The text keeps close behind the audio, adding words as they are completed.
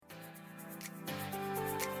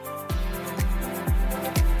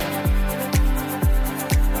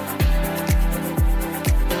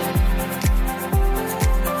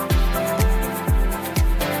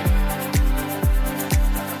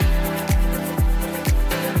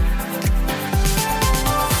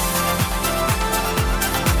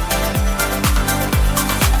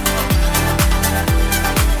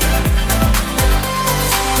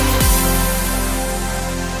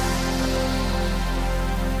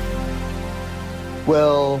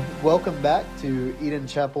Well, welcome back to Eden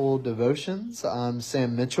Chapel Devotions. I'm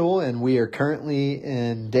Sam Mitchell, and we are currently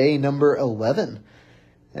in day number 11.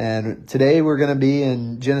 And today we're going to be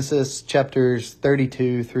in Genesis chapters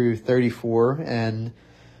 32 through 34, and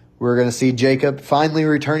we're going to see Jacob finally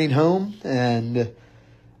returning home and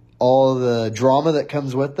all the drama that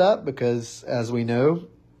comes with that, because as we know,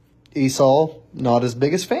 Esau, not his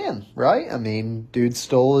biggest fan, right? I mean, dude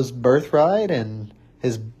stole his birthright and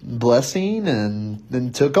his blessing and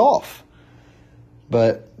then took off.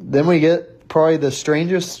 But then we get probably the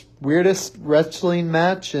strangest, weirdest wrestling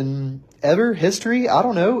match in ever history. I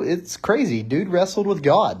don't know. It's crazy. Dude wrestled with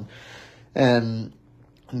God. And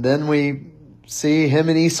then we see him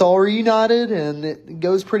and Esau reunited, and it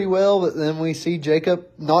goes pretty well. But then we see Jacob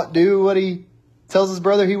not do what he tells his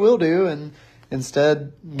brother he will do and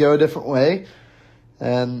instead go a different way.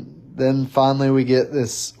 And then finally we get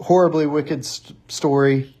this horribly wicked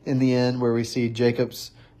story in the end where we see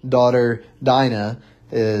Jacob's daughter Dinah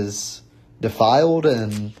is defiled,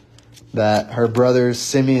 and that her brothers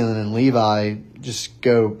Simeon and Levi just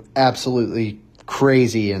go absolutely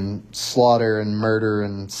crazy and slaughter and murder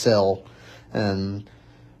and sell. And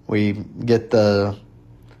we get the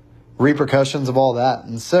repercussions of all that.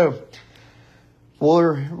 And so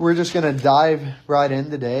we're just going to dive right in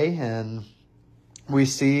today, and we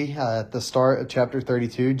see at the start of chapter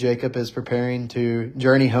 32, Jacob is preparing to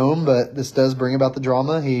journey home, but this does bring about the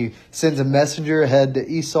drama. He sends a messenger ahead to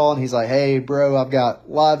Esau, and he's like, hey, bro, I've got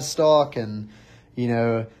livestock, and,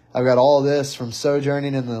 I've got all this from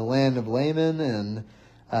sojourning in the land of Laman, and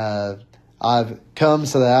I've come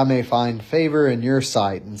so that I may find favor in your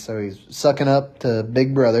sight. And so he's sucking up to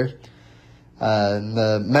big brother. And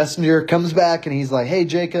the messenger comes back and he's like, hey,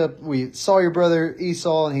 Jacob, we saw your brother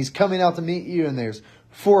Esau and he's coming out to meet you, and there's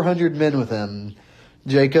 400 men with him.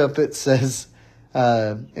 Jacob, it says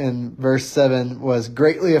in verse 7, was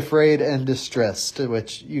greatly afraid and distressed,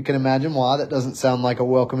 which you can imagine why. That doesn't sound like a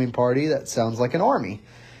welcoming party. That sounds like an army.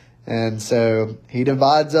 And so he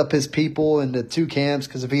divides up his people into two camps,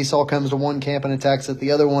 because if Esau comes to one camp and attacks it,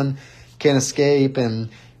 the other one can escape.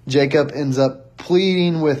 And Jacob ends up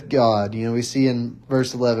pleading with God. We see in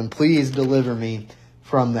verse 11, please deliver me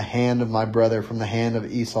from the hand of my brother, from the hand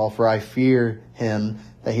of Esau, for I fear him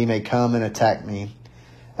that he may come and attack me,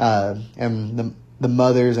 and the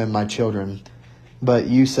mothers and my children. But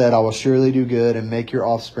you said, I will surely do good and make your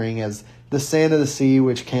offspring as the sand of the sea,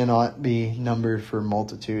 which cannot be numbered for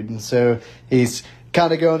multitude. And so he's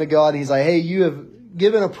kind of going to God, and he's like, hey, you have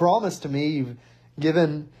given a promise to me. You've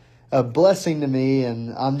given a blessing to me,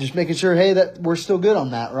 and I'm just making sure, hey, that we're still good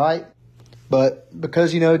on that, right? But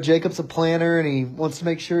because, Jacob's a planner and he wants to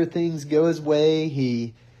make sure things go his way,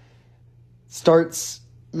 he starts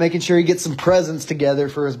making sure he gets some presents together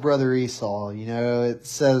for his brother Esau. It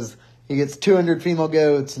says he gets 200 female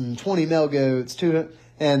goats and 20 male goats,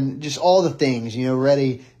 and just all the things,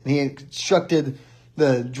 ready. And he instructed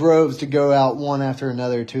the droves to go out one after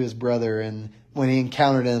another to his brother, and when he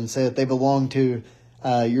encountered him, say that they belonged to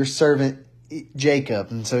your servant Jacob.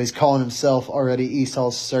 And so he's calling himself already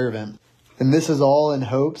Esau's servant. And this is all in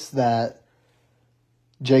hopes that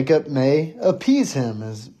Jacob may appease him,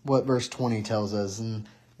 is what verse 20 tells us. And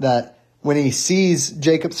that when he sees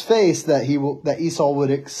Jacob's face, that Esau would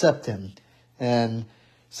accept him. And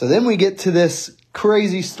so then we get to this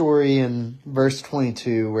crazy story in verse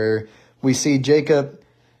 22, where we see Jacob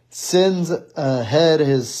sends ahead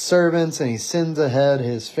his servants and he sends ahead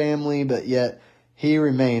his family, but yet he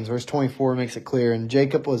remains. Verse 24 makes it clear. And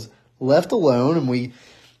Jacob was left alone, and we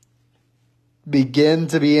begin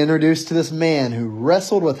to be introduced to this man who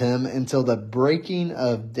wrestled with him until the breaking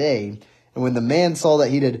of day. And when the man saw that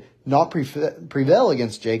he did not prevail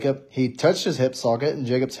against Jacob, he touched his hip socket, and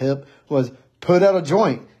Jacob's hip was put out of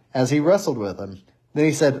joint as he wrestled with him. Then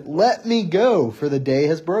he said, let me go, for the day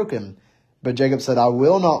has broken. But Jacob said, I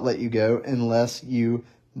will not let you go unless you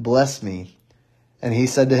bless me. And he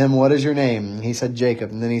said to him, what is your name? And he said,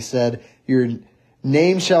 Jacob. And then he said, your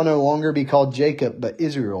name shall no longer be called Jacob, but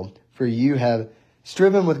Israel, for you have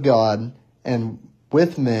striven with God and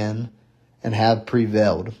with men and have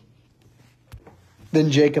prevailed.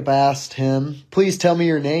 Then Jacob asked him, please tell me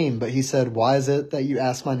your name. But he said, why is it that you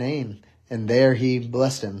ask my name? And there he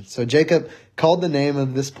blessed him. So Jacob called the name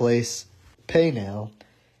of this place Peniel,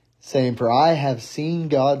 saying, for I have seen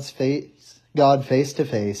God face to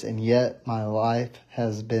face, and yet my life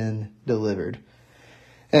has been delivered.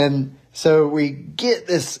 And so we get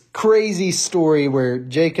this crazy story where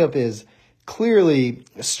Jacob is clearly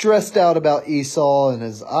stressed out about Esau and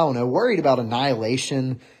is, worried about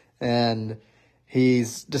annihilation. And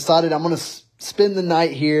he's decided, I'm going to spend the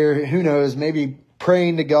night here. Who knows, maybe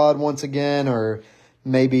praying to God once again, or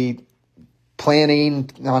maybe planning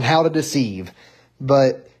on how to deceive.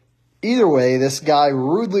 But either way, this guy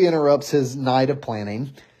rudely interrupts his night of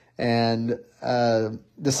planning and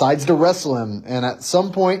decides to wrestle him. And at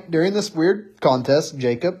some point during this weird contest,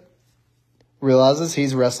 Jacob realizes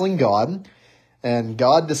he's wrestling God. And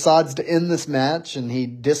God decides to end this match, and he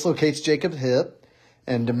dislocates Jacob's hip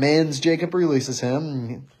and demands Jacob releases him.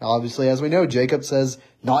 And obviously, as we know, Jacob says,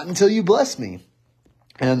 "Not until you bless me."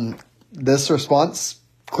 And this response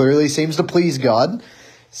clearly seems to please God.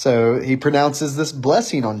 So he pronounces this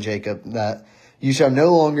blessing on Jacob, that you shall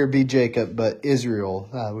no longer be Jacob, but Israel,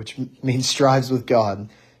 which means strives with God.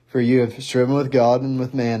 For you have striven with God and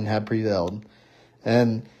with man have prevailed.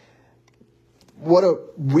 And what a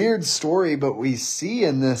weird story, but we see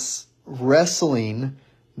in this wrestling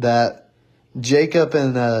that Jacob,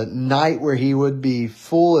 in a night where he would be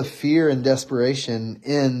full of fear and desperation,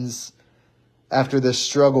 ends after this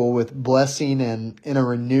struggle with blessing and in a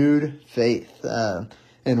renewed faith,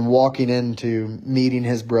 and walking into meeting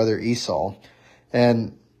his brother Esau.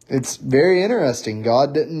 And it's very interesting.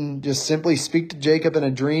 God didn't just simply speak to Jacob in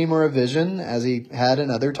a dream or a vision as he had in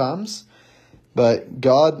other times, but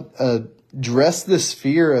God addressed this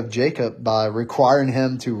fear of Jacob by requiring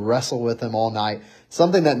him to wrestle with him all night.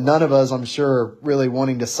 Something that none of us, I'm sure, are really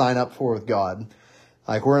wanting to sign up for with God.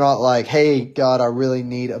 Like, we're not like, "Hey, God, I really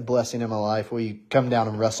need a blessing in my life. Will you come down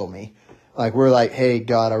and wrestle me?" Like, we're like, "Hey,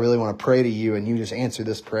 God, I really want to pray to you, and you just answer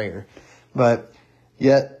this prayer." But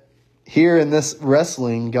yet, here in this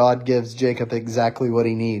wrestling, God gives Jacob exactly what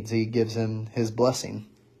he needs. He gives him his blessing.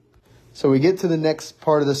 So we get to the next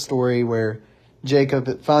part of the story where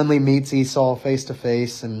Jacob finally meets Esau face to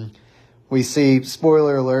face, and we see,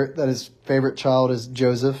 spoiler alert, that his favorite child is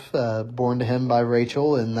Joseph, born to him by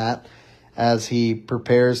Rachel, and that as he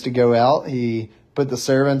prepares to go out, he put the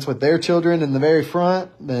servants with their children in the very front,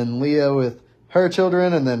 then Leah with her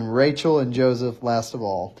children, and then Rachel and Joseph last of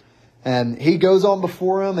all. And he goes on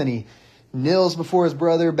before him, and he kneels before his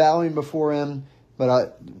brother, bowing before him.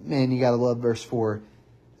 But man, you got to love verse 4.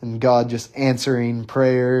 And God just answering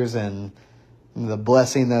prayers and the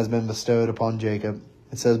blessing that has been bestowed upon Jacob.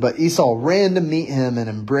 It says, "But Esau ran to meet him and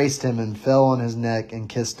embraced him and fell on his neck and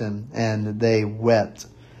kissed him, and they wept.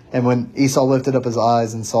 And when Esau lifted up his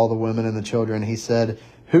eyes and saw the women and the children, he said,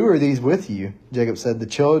 'Who are these with you?' Jacob said, 'The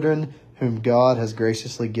children whom God has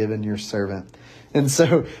graciously given your servant.'" And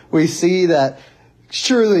so we see that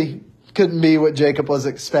surely couldn't be what Jacob was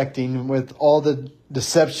expecting with all the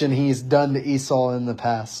deception he's done to Esau in the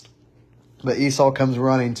past. But Esau comes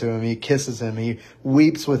running to him. He kisses him. He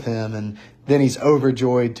weeps with him. And then he's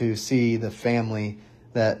overjoyed to see the family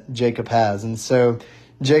that Jacob has. And so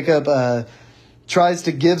Jacob tries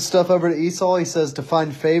to give stuff over to Esau. He says, "To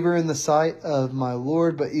find favor in the sight of my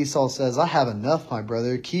Lord." But Esau says, "I have enough, my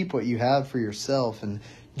brother. Keep what you have for yourself." And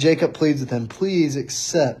Jacob pleads with him, "Please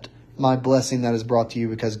accept my blessing that is brought to you,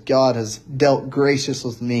 because God has dealt gracious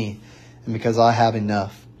with me and because I have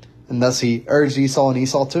enough." And thus he urged Esau, and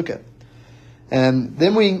Esau took it. And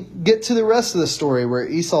then we get to the rest of the story where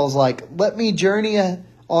Esau's like, "Let me journey on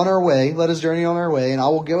our way. Let us journey on our way, and I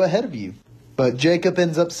will go ahead of you." But Jacob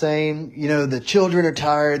ends up saying, "The children are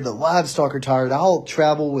tired. The livestock are tired. I'll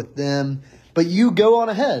travel with them. But you go on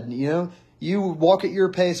ahead. You walk at your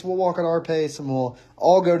pace. We'll walk at our pace, and we'll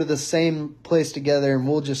all go to the same place together, and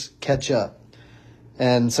we'll just catch up."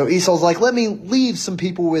 And so Esau's like, "Let me leave some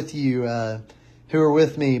people with you who are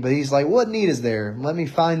with me." But he's like, "What need is there? Let me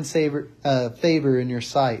find favor in your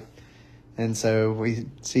sight." And so we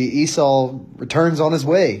see Esau returns on his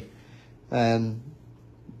way. And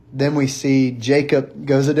then we see Jacob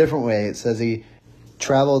goes a different way. It says he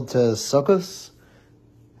traveled to Succoth,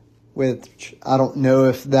 which I don't know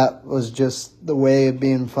if that was just the way of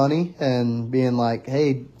being funny and being like,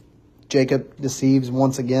 "Hey, Jacob deceives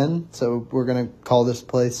once again, so we're going to call this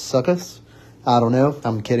place Succoth." I don't know.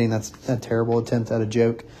 I'm kidding. That's a terrible attempt at a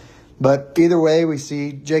joke. But either way, we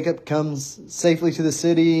see Jacob comes safely to the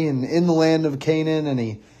city and in the land of Canaan, and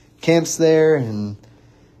he camps there,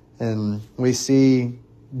 and we see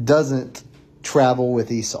doesn't travel with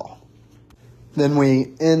Esau. Then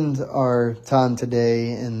we end our time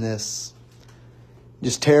today in this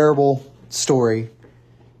just terrible story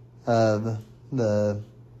of the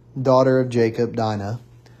daughter of Jacob, Dinah.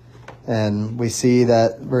 And we see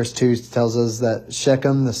that verse 2 tells us that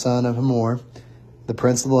Shechem, the son of Hamor, the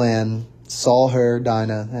prince of the land, saw her,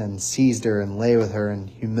 Dinah, and seized her and lay with her and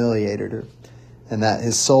humiliated her. And that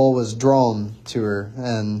his soul was drawn to her.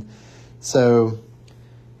 And so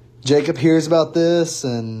Jacob hears about this,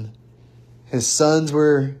 and his sons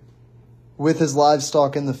were with his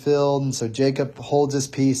livestock in the field. And so Jacob holds his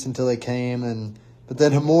peace until they came and But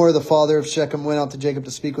then Hamor, the father of Shechem, went out to Jacob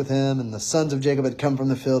to speak with him, and the sons of Jacob had come from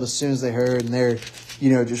the field as soon as they heard, and they're,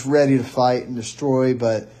 just ready to fight and destroy.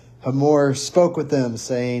 But Hamor spoke with them,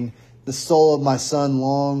 saying, "The soul of my son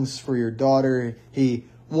longs for your daughter. He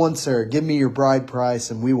wants her. Give me your bride price,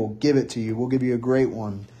 and we will give it to you. We'll give you a great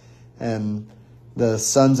one." And the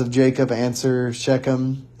sons of Jacob answer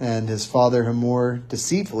Shechem and his father Hamor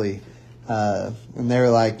deceitfully. And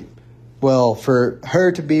they're like, "Well, for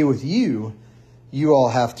her to be with you, you all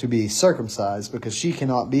have to be circumcised, because she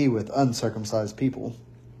cannot be with uncircumcised people."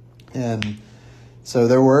 And so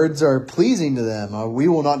their words are pleasing to them. We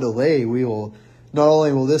will not delay. Not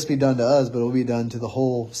only will this be done to us, but it will be done to the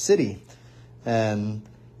whole city. And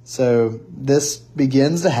so this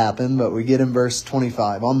begins to happen, but we get in verse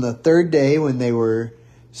 25. On the third day, when they were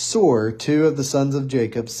sore, two of the sons of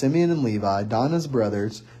Jacob, Simeon and Levi, Dinah's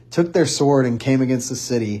brothers, took their sword and came against the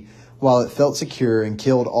city while it felt secure, and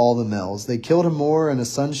killed all the males. They killed Hamor and his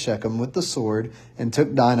son Shechem with the sword, and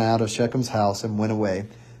took Dinah out of Shechem's house and went away.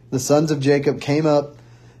 The sons of Jacob came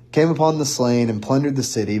upon the slain and plundered the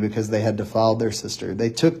city, because they had defiled their sister. They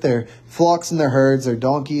took their flocks and their herds, their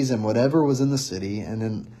donkeys, and whatever was in the city and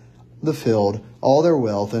in the field, all their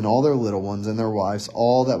wealth and all their little ones and their wives,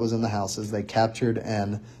 all that was in the houses, they captured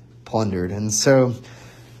and plundered. And so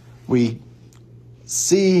we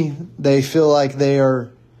see they feel like they are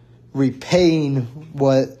repaying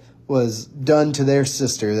what was done to their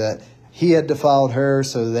sister, that he had defiled her,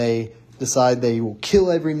 so they decide they will kill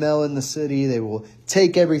every male in the city, they will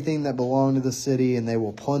take everything that belonged to the city, and they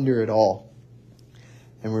will plunder it all.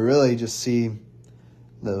 And we really just see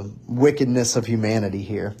the wickedness of humanity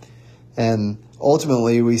here. And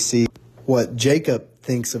ultimately we see what Jacob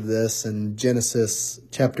thinks of this in Genesis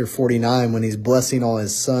chapter 49, when he's blessing all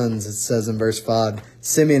his sons. It says in verse 5,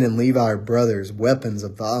 "Simeon and Levi are brothers. Weapons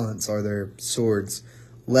of violence are their swords.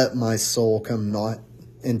 Let my soul come not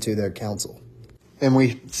into their counsel." And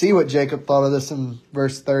we see what Jacob thought of this in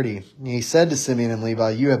verse 30. He said to Simeon and Levi,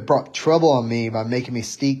 "You have brought trouble on me by making me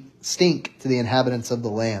stink to the inhabitants of the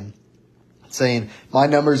land, saying, my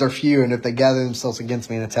numbers are few, and if they gather themselves against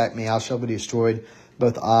me and attack me, I shall be destroyed,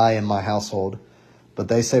 both I and my household." But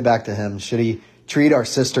they say back to him, "Should he treat our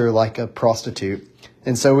sister like a prostitute?"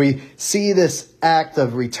 And so we see this act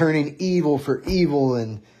of returning evil for evil,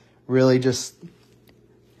 and really just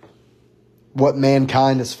what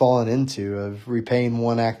mankind has fallen into, of repaying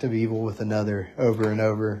one act of evil with another over and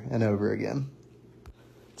over and over again.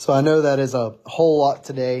 So I know that is a whole lot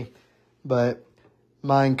today, but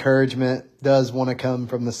my encouragement does want to come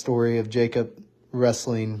from the story of Jacob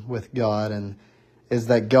wrestling with God, and is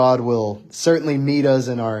that God will certainly meet us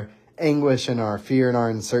in our anguish and our fear and our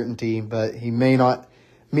uncertainty, but he may not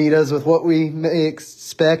meet us with what we may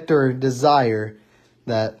expect or desire,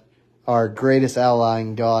 that our greatest ally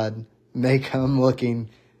in God may come looking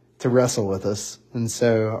to wrestle with us. And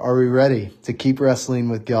so are we ready to keep wrestling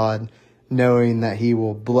with God, knowing that he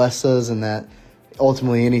will bless us, and that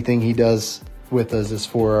ultimately anything he does with us is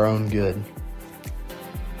for our own good?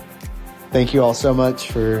 Thank you all so much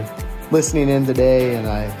for listening in today, and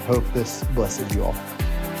I hope this blesses you all.